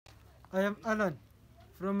I am Alan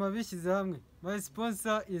from Abishyizehamwe. My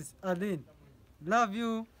sponsor is Aline. Love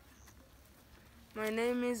you. My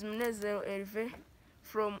name is Munezero Hervé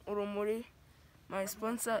from Urumuri. My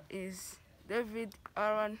sponsor is David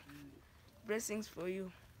Aaron. Blessings for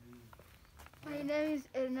you. My name is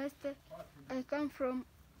Erneste. I come from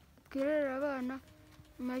Twirerere.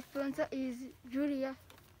 My sponsor is Julia.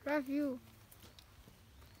 Love you.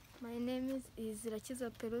 My name is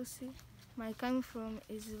Rachiza Perusi. My come from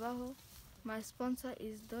Izibaho. My sponsor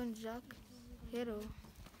is Don Jack. Hello.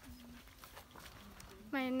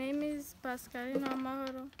 My name is Pascalina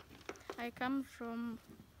Mahoro. I come from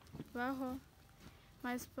Baho.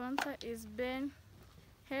 My sponsor is Ben.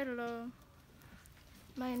 Hello.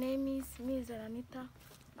 My name is Mizaranita.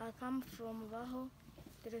 I come from Baho.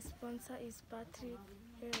 The sponsor is Patrick.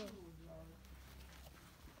 Hello.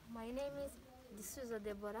 My name is D'Souza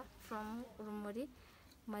Deborah from Urumuri.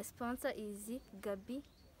 My sponsor is Gabi.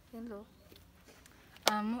 Hello.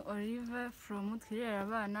 I'm Oliver from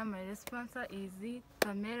Twirerere. My sponsor is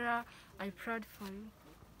Tamara. I'm proud for you.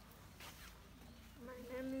 My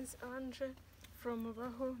name is Andre from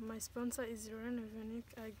Obaho. My sponsor is Irene Venick.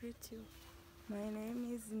 I greet you. My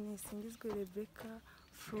name is Nisingizwe Rebecca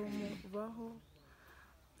from Obaho.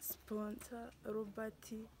 Sponsor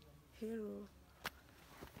Robert. Hello.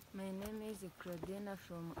 My name is Claudina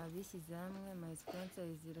from Abishyizehamwe. My sponsor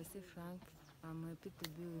is Rossi Frank. I'm happy to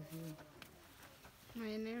be with you.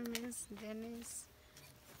 My name is Dennis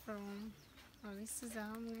from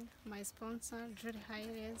Abishyizehamwe. My sponsor Julie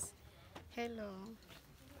Hayes. Hello.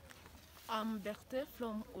 I'm Berthe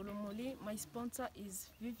from Urumuri. My sponsor is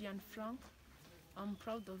Vivian Frank. I'm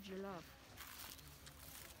proud of your love.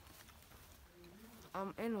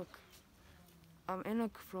 I'm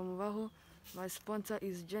Enoch from Vaho. My sponsor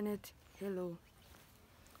is Janet. Hello.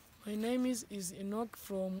 My name is Enoch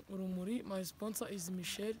from Urumuri. My sponsor is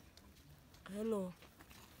Michelle. Hello.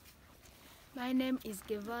 My name is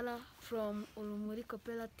Guevara from Urumuri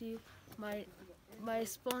Cooperative. My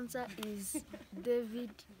sponsor is David.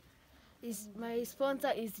 My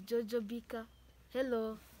sponsor is Jojo Bika.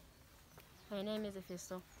 Hello. My name is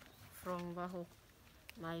Efeso from Baho.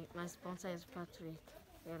 My sponsor is Patrick.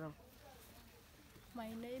 Hello. My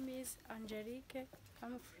name is Angelique.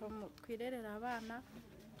 I'm from Twirerere.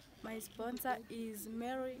 My sponsor is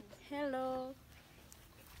Mary. Hello.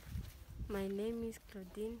 My name is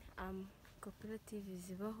Claudine. I'm Cooperative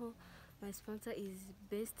Zibaho. My sponsor is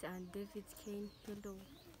Best and David Kane. Hello.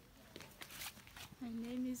 My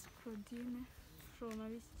name is Claudine from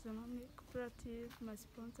Abishyizehamwe Cooperative. My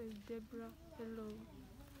sponsor is Deborah. Hello.